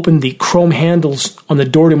to open the chrome handles on the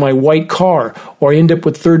door to my white car, or I end up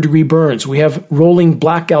with third-degree burns. We have rolling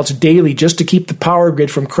blackouts daily just to keep the power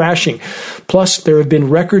grid from crashing. Plus, there have been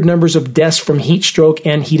record numbers of deaths from heat stroke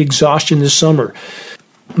and heat exhaustion this summer.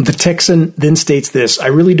 The Texan then states this, I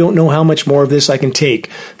really don't know how much more of this I can take.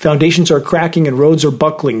 Foundations are cracking and roads are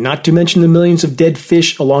buckling, not to mention the millions of dead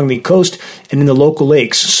fish along the coast and in the local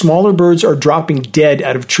lakes. Smaller birds are dropping dead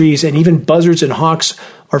out of trees, and even buzzards and hawks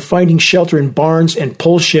are finding shelter in barns and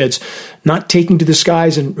pole sheds, not taking to the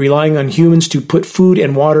skies and relying on humans to put food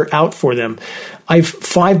and water out for them. I've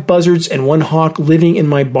 5 buzzards and 1 hawk living in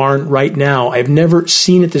my barn right now. I've never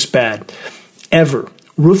seen it this bad, ever.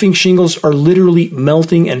 Roofing shingles are literally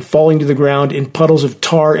melting and falling to the ground in puddles of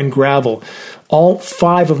tar and gravel. All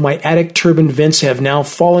 5 of my attic turbine vents have now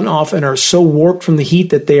fallen off and are so warped from the heat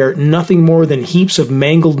that they are nothing more than heaps of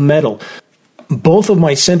mangled metal. Both of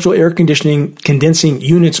my central air conditioning condensing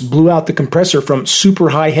units blew out the compressor from super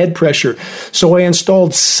high head pressure, so I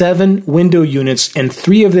installed 7 window units, and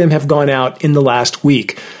 3 of them have gone out in the last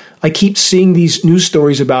week. I keep seeing these news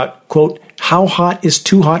stories about, quote, how hot is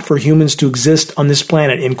too hot for humans to exist on this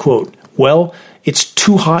planet, end quote. Well, it's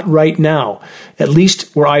too hot right now, at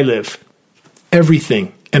least where I live.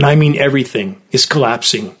 Everything, and I mean everything, is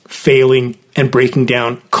collapsing, failing, and breaking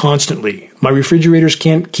down constantly. My refrigerators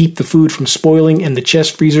can't keep the food from spoiling, and the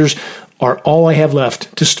chest freezers are all I have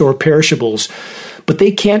left to store perishables. But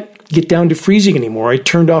they can't get down to freezing anymore. I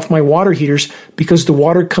turned off my water heaters because the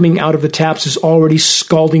water coming out of the taps is already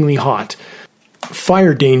scaldingly hot.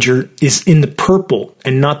 Fire danger is in the purple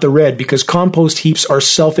and not the red because compost heaps are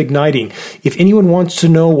self-igniting. If anyone wants to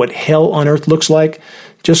know what hell on earth looks like,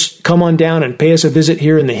 just come on down and pay us a visit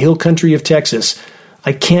here in the hill country of Texas.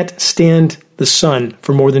 I can't stand the sun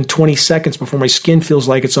for more than 20 seconds before my skin feels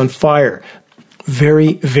like it's on fire.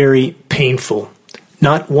 Very, very painful.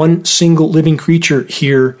 Not one single living creature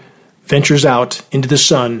here ventures out into the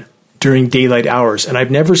sun during daylight hours, and I've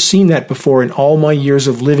never seen that before in all my years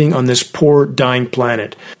of living on this poor, dying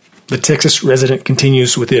planet. The Texas resident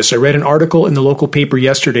continues with this. I read an article in the local paper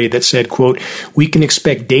yesterday that said, quote, we can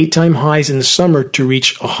expect daytime highs in the summer to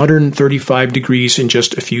reach 135 degrees in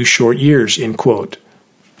just a few short years, end quote.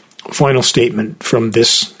 Final statement from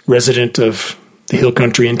this resident of the hill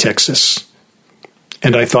country in Texas.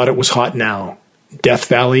 And I thought it was hot now. Death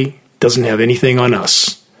Valley doesn't have anything on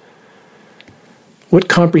us. What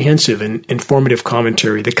comprehensive and informative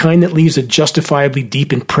commentary, the kind that leaves a justifiably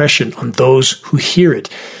deep impression on those who hear it,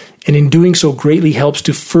 and in doing so greatly helps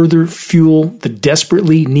to further fuel the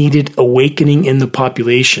desperately needed awakening in the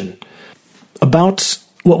population. About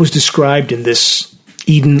what was described in this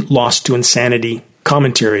Eden Lost to Insanity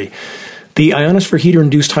commentary, the ionosphere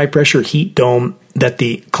heater-induced high-pressure heat dome that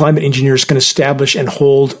the climate engineers can establish and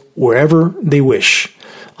hold wherever they wish.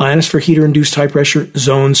 Ionosphere heater-induced high-pressure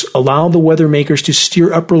zones allow the weather makers to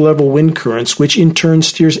steer upper-level wind currents, which in turn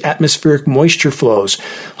steers atmospheric moisture flows.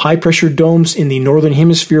 High-pressure domes in the northern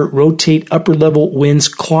hemisphere rotate upper-level winds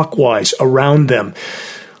clockwise around them.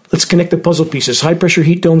 Let's connect the puzzle pieces. High-pressure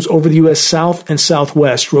heat domes over the U.S. south and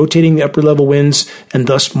southwest, rotating the upper-level winds and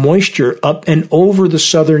thus moisture up and over the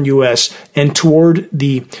southern U.S. and toward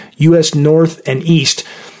the U.S. north and east,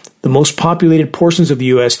 the most populated portions of the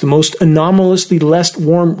U.S., the most anomalously less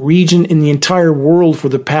warm region in the entire world for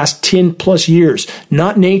the past 10-plus years.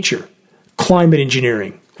 Not nature, climate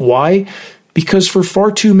engineering. Why? Because for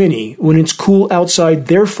far too many, when it's cool outside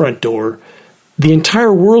their front door, the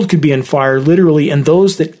entire world could be on fire, literally, and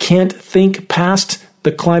those that can't think past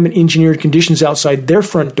the climate-engineered conditions outside their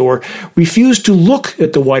front door refuse to look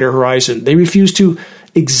at the wider horizon. They refuse to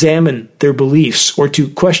examine their beliefs or to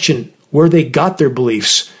question where they got their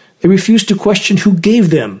beliefs. They refuse to question who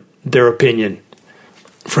gave them their opinion.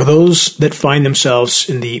 For those that find themselves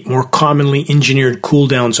in the more commonly engineered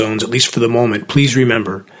cool-down zones, at least for the moment, please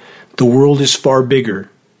remember, the world is far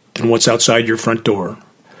bigger than what's outside your front door.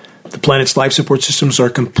 The planet's life support systems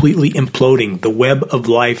are completely imploding. The web of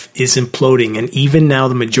life is imploding. And even now,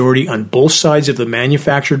 the majority on both sides of the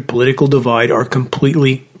manufactured political divide are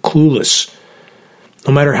completely clueless,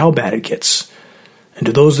 no matter how bad it gets. And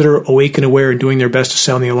to those that are awake and aware and doing their best to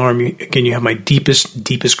sound the alarm, again, you have my deepest,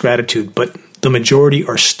 deepest gratitude. But the majority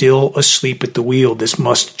are still asleep at the wheel. This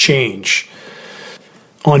must change.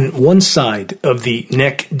 On one side of the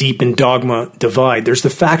neck-deep in dogma divide, there's the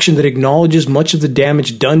faction that acknowledges much of the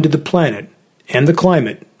damage done to the planet and the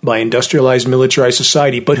climate by industrialized, militarized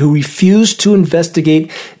society, but who refuse to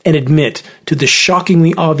investigate and admit to the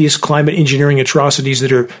shockingly obvious climate engineering atrocities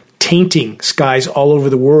that are tainting skies all over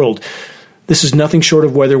the world. This is nothing short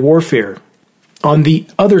of weather warfare. On the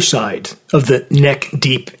other side of the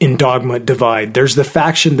neck-deep in dogma divide, there's the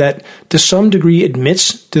faction that to some degree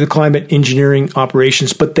admits to the climate engineering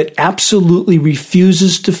operations, but that absolutely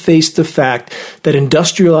refuses to face the fact that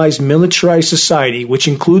industrialized, militarized society, which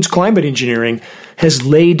includes climate engineering, has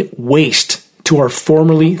laid waste to our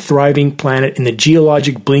formerly thriving planet in the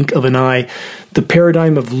geologic blink of an eye. The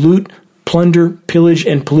paradigm of loot, plunder, pillage,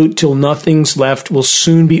 and pollute till nothing's left will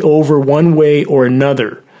soon be over one way or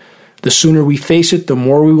another. The sooner we face it, the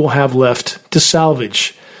more we will have left to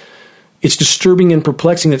salvage. It's disturbing and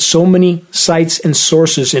perplexing that so many sites and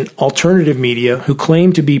sources in alternative media who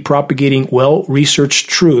claim to be propagating well-researched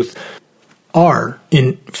truth are,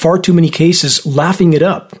 in far too many cases, laughing it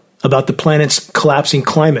up about the planet's collapsing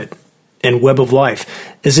climate and web of life,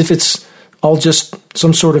 as if it's all just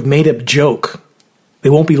some sort of made-up joke. They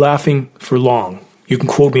won't be laughing for long. You can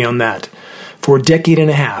quote me on that. For a decade and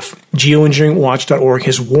a half, geoengineeringwatch.org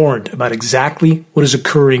has warned about exactly what is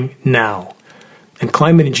occurring now, and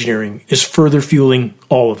climate engineering is further fueling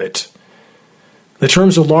all of it. The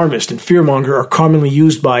terms alarmist and fearmonger are commonly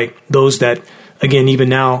used by those that, again, even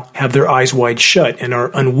now, have their eyes wide shut and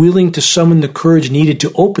are unwilling to summon the courage needed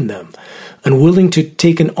to open them, unwilling to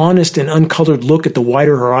take an honest and uncolored look at the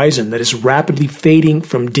wider horizon that is rapidly fading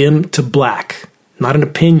from dim to black. Not an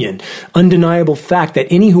opinion, undeniable fact that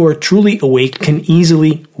any who are truly awake can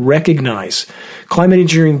easily recognize. Climate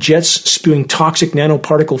engineering jets spewing toxic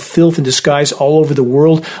nanoparticle filth into skies all over the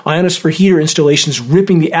world, ionosphere heater installations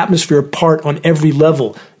ripping the atmosphere apart on every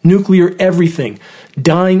level, nuclear everything,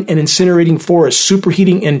 dying and incinerating forests,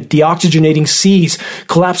 superheating and deoxygenating seas,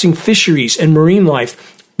 collapsing fisheries and marine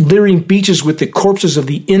life, littering beaches with the corpses of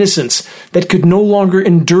the innocents that could no longer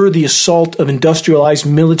endure the assault of industrialized,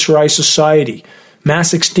 militarized society.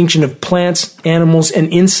 Mass extinction of plants, animals,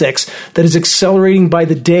 and insects that is accelerating by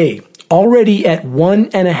the day, already at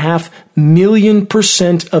 1.5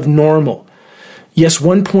 million% of normal. Yes,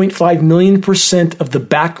 1.5 million% of the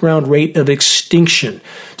background rate of extinction.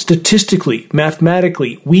 Statistically,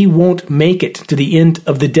 mathematically, we won't make it to the end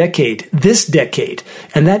of the decade, this decade.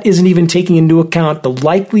 And that isn't even taking into account the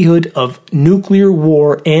likelihood of nuclear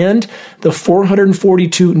war and the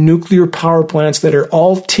 442 nuclear power plants that are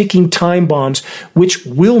all ticking time bombs, which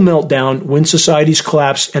will melt down when societies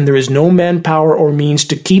collapse and there is no manpower or means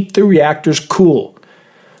to keep the reactors cool.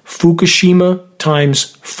 Fukushima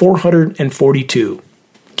times 442.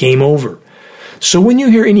 Game over. So when you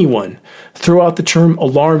hear anyone throw out the term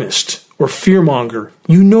alarmist or fearmonger,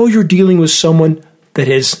 you know you're dealing with someone that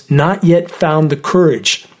has not yet found the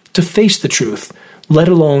courage to face the truth, let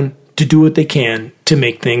alone to do what they can to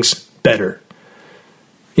make things better.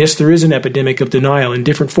 Yes, there is an epidemic of denial in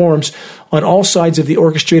different forms on all sides of the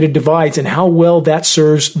orchestrated divides, and how well that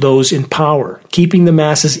serves those in power, keeping the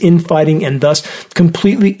masses infighting and thus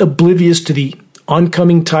completely oblivious to the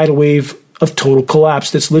oncoming tidal wave of total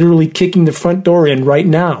collapse that's literally kicking the front door in right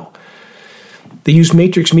now. They use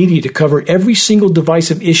Matrix Media to cover every single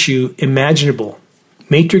divisive issue imaginable.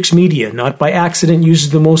 Matrix Media, not by accident, uses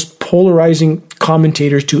the most polarizing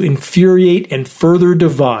commentators to infuriate and further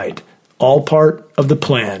divide. All part of the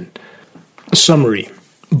plan. Summary.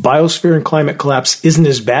 Biosphere and climate collapse isn't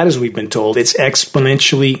as bad as we've been told. It's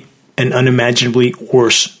exponentially and unimaginably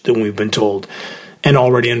worse than we've been told, and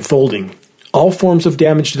already unfolding. All forms of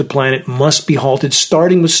damage to the planet must be halted,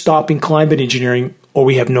 starting with stopping climate engineering, or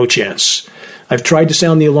we have no chance. I've tried to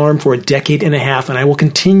sound the alarm for a decade and a half, and I will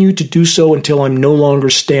continue to do so until I'm no longer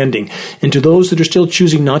standing. And to those that are still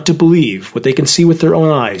choosing not to believe what they can see with their own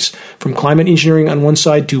eyes, from climate engineering on one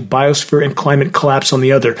side to biosphere and climate collapse on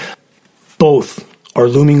the other, both are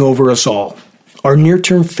looming over us all. Our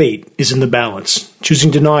near-term fate is in the balance. Choosing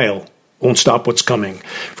denial won't stop what's coming.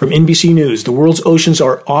 From NBC News, the world's oceans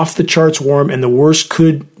are off the charts warm, and the worst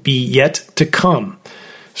could be yet to come.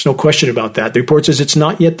 There's no question about that. The report says it's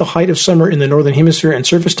not yet the height of summer in the northern hemisphere, and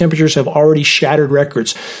surface temperatures have already shattered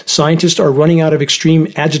records. Scientists are running out of extreme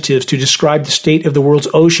adjectives to describe the state of the world's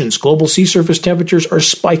oceans. Global sea surface temperatures are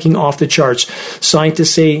spiking off the charts.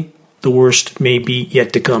 Scientists say the worst may be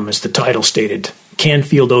yet to come, as the title stated.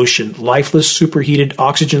 Canfield Ocean, lifeless, superheated,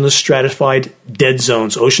 oxygenless, stratified, dead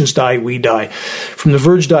zones. Oceans die, we die. From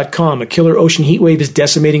TheVerge.com, a killer ocean heat wave is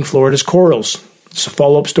decimating Florida's corals. It's a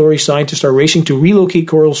follow-up story. Scientists are racing to relocate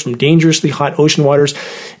corals from dangerously hot ocean waters,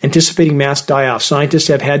 anticipating mass die-off. Scientists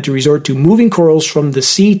have had to resort to moving corals from the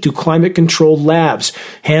sea to climate-controlled labs.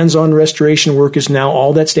 Hands-on restoration work is now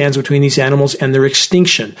all that stands between these animals and their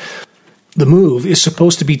extinction. The move is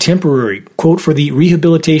supposed to be temporary, quote, for the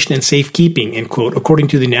rehabilitation and safekeeping, end quote, according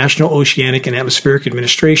to the National Oceanic and Atmospheric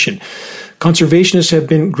Administration. Conservationists have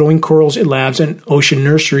been growing corals in labs and ocean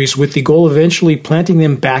nurseries with the goal of eventually planting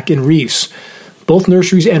them back in reefs. Both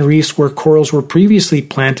nurseries and reefs where corals were previously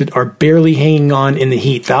planted are barely hanging on in the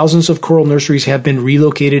heat. Thousands of coral nurseries have been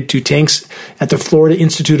relocated to tanks at the Florida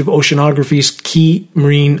Institute of Oceanography's Key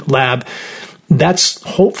Marine Lab. That's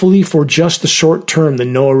hopefully for just the short term, the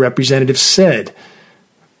NOAA representative said.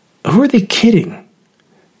 Who are they kidding?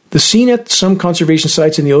 The scene at some conservation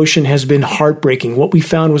sites in the ocean has been heartbreaking. What we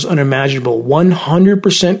found was unimaginable.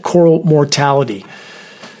 100% coral mortality.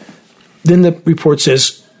 Then the report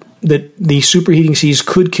says that the superheating seas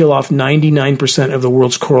could kill off 99% of the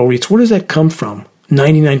world's coral reefs. Where does that come from?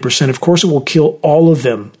 99%. Of course, it will kill all of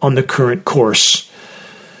them on the current course.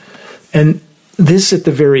 And this at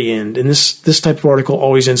the very end, and this type of article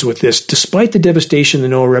always ends with this. Despite the devastation, the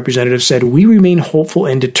NOAA representative said, we remain hopeful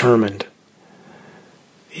and determined.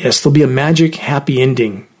 Yes, there'll be a magic, happy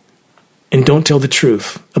ending. And don't tell the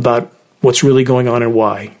truth about what's really going on and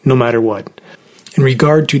why, no matter what. In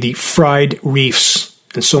regard to the fried reefs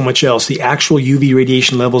and so much else, the actual UV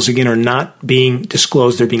radiation levels, again, are not being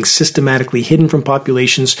disclosed. They're being systematically hidden from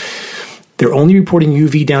populations. They're only reporting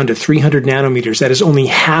UV down to 300 nanometers. That is only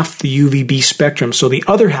half the UVB spectrum. So the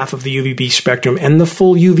other half of the UVB spectrum and the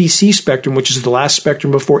full UVC spectrum, which is the last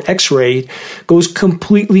spectrum before X-ray, goes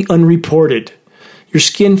completely unreported. Your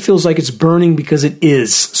skin feels like it's burning because it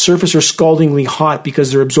is. Surfaces are scaldingly hot because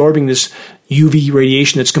they're absorbing this UV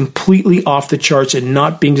radiation that's completely off the charts and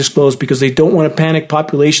not being disclosed because they don't want to panic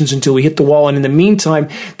populations until we hit the wall. And in the meantime,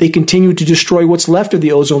 they continue to destroy what's left of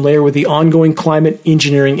the ozone layer with the ongoing climate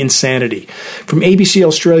engineering insanity. From ABC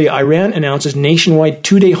Australia, Iran announces nationwide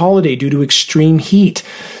 2-day holiday due to extreme heat.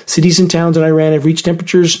 Cities and towns in Iran have reached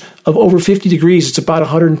temperatures of over 50 degrees. It's about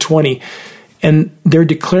 120. And they're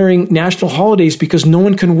declaring national holidays because no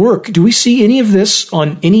one can work. Do we see any of this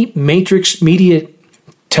on any Matrix Media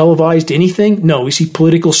televised anything? No, we see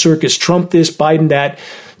political circus, Trump this, Biden that.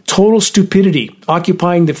 Total stupidity,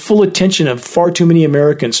 occupying the full attention of far too many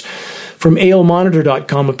Americans. From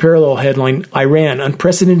ALMonitor.com, a parallel headline, Iran,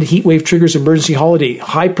 unprecedented heat wave triggers emergency holiday,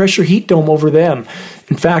 high-pressure heat dome over them.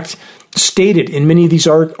 In fact, stated in many of these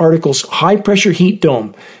articles, high-pressure heat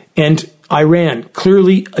dome. And Iran,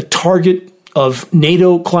 clearly a target of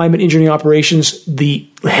NATO climate engineering operations. The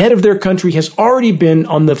head of their country has already been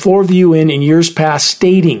on the floor of the UN in years past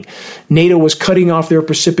stating NATO was cutting off their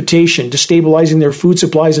precipitation, destabilizing their food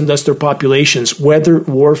supplies and thus their populations. Weather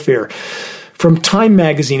warfare. From Time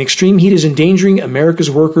magazine, extreme heat is endangering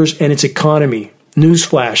America's workers and its economy.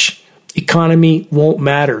 Newsflash. Economy won't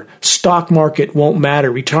matter. Stock market won't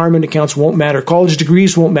matter. Retirement accounts won't matter. College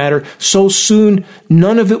degrees won't matter. So soon,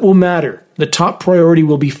 none of it will matter. The top priority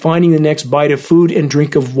will be finding the next bite of food and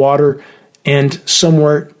drink of water and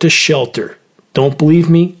somewhere to shelter. Don't believe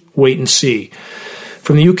me? Wait and see.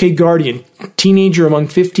 From the UK Guardian, teenager among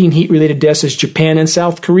 15 heat-related deaths as Japan and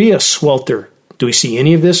South Korea swelter. Do we see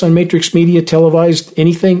any of this on Matrix Media televised?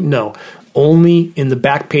 Anything? No. only in the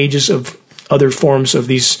back pages of other forms of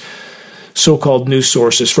these so-called news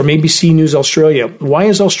sources. From ABC News Australia, why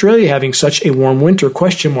is Australia having such a warm winter? ?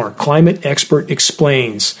 Climate expert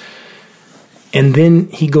explains. And then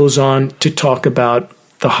he goes on to talk about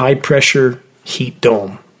the high-pressure heat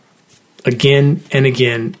dome. Again and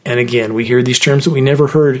again and again, we hear these terms that we never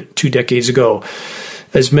heard 2 decades ago.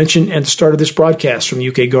 As mentioned at the start of this broadcast from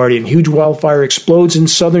UK Guardian, huge wildfire explodes in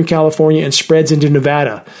Southern California and spreads into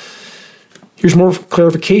Nevada. Here's more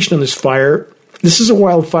clarification on this fire. This is a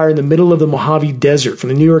wildfire in the middle of the Mojave Desert. From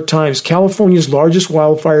the New York Times, California's largest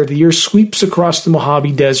wildfire of the year sweeps across the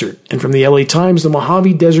Mojave Desert. And from the LA Times, the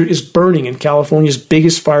Mojave Desert is burning in California's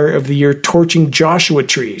biggest fire of the year, torching Joshua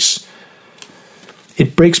trees.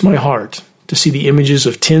 It breaks my heart to see the images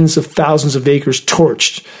of tens of thousands of acres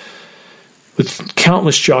torched, with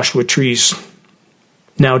countless Joshua trees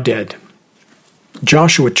now dead.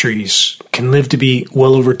 Joshua trees can live to be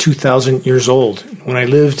well over 2,000 years old. When I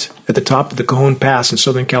lived at the top of the Cajon Pass in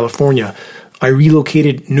Southern California, I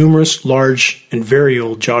relocated numerous large and very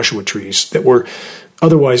old Joshua trees that were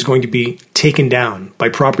otherwise going to be taken down by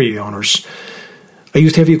property owners. I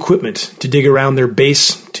used heavy equipment to dig around their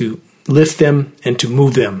base, to lift them, and to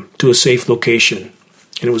move them to a safe location.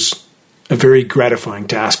 And it was a very gratifying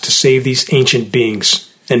task to save these ancient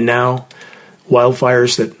beings. And now,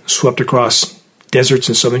 wildfires that swept across deserts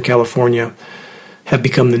in Southern California have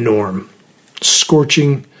become the norm.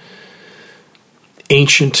 Scorching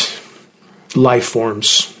ancient life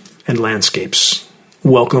forms and landscapes.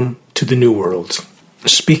 Welcome to the New World.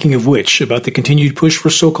 Speaking of which, about the continued push for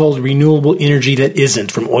so-called renewable energy that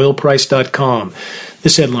isn't, from oilprice.com.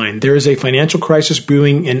 This headline, there is a financial crisis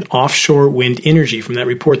brewing in offshore wind energy. From that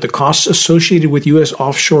report, the costs associated with U.S.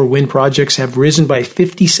 offshore wind projects have risen by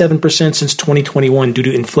 57% since 2021 due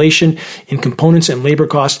to inflation in components and labor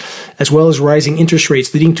costs, as well as rising interest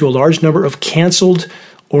rates, leading to a large number of canceled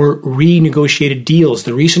or renegotiated deals.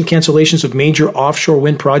 The recent cancellations of major offshore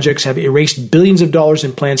wind projects have erased billions of dollars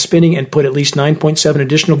in planned spending and put at least 9.7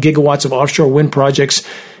 additional gigawatts of offshore wind projects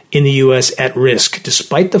in the U.S. at risk.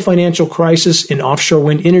 Despite the financial crisis in offshore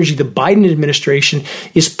wind energy, the Biden administration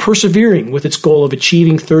is persevering with its goal of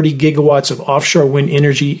achieving 30 gigawatts of offshore wind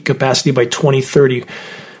energy capacity by 2030.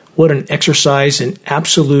 What an exercise in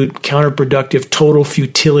absolute counterproductive total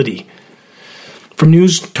futility. From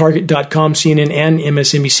NewsTarget.com, CNN, and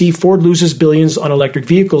MSNBC, Ford loses billions on electric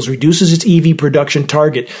vehicles, reduces its EV production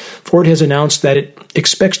target. Ford has announced that it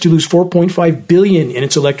expects to lose $4.5 billion in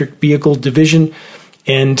its electric vehicle division,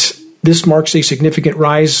 and this marks a significant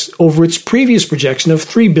rise over its previous projection of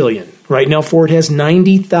 $3 billion. Right now, Ford has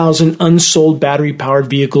 90,000 unsold battery-powered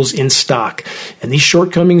vehicles in stock, and these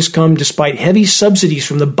shortcomings come despite heavy subsidies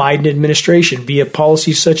from the Biden administration via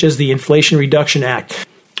policies such as the Inflation Reduction Act,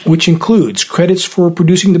 which includes credits for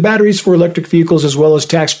producing the batteries for electric vehicles as well as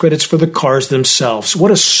tax credits for the cars themselves. What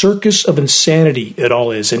a circus of insanity it all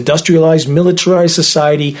is. Industrialized, militarized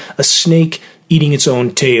society, a snake eating its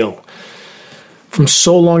own tail. From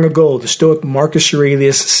so long ago, the Stoic Marcus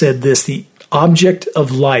Aurelius said this: the object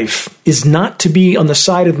of life is not to be on the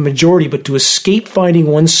side of the majority, but to escape finding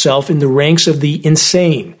oneself in the ranks of the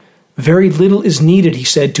insane. Very little is needed, he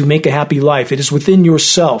said, to make a happy life. It is within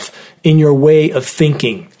yourself, in your way of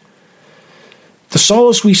thinking. The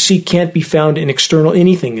solace we seek can't be found in external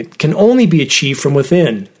anything. It can only be achieved from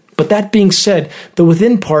within. But that being said, the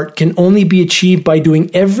within part can only be achieved by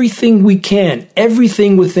doing everything we can,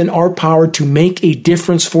 everything within our power to make a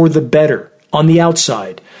difference for the better on the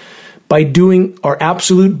outside, by doing our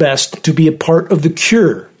absolute best to be a part of the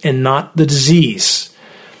cure and not the disease.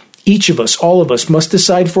 Each of us, all of us, must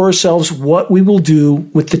decide for ourselves what we will do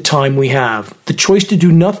with the time we have. The choice to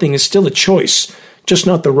do nothing is still a choice, just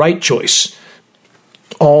not the right choice.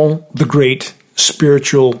 All the great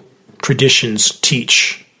spiritual traditions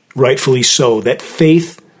teach, rightfully so, that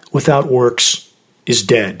faith without works is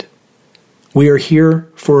dead. We are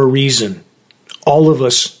here for a reason. All of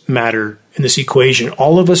us matter in this equation.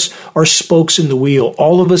 All of us are spokes in the wheel.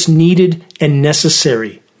 All of us needed and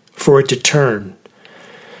necessary for it to turn.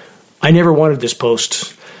 I never wanted this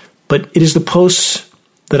post, but it is the post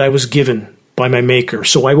that I was given by my Maker,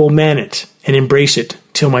 so I will man it and embrace it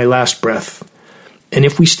till my last breath. And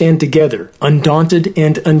if we stand together, undaunted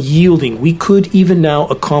and unyielding, we could even now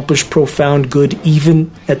accomplish profound good even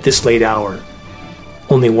at this late hour.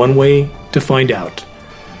 Only one way to find out.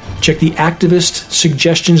 Check the activist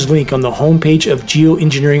suggestions link on the homepage of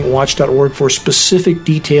geoengineeringwatch.org for specific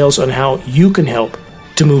details on how you can help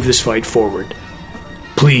to move this fight forward.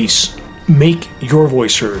 Please, make your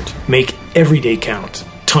voice heard. Make every day count.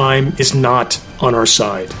 Time is not on our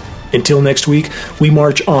side. Until next week, we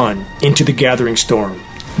march on into the gathering storm.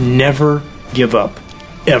 Never give up,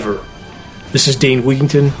 ever. This is Dane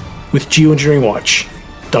Wigington with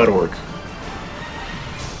geoengineeringwatch.org.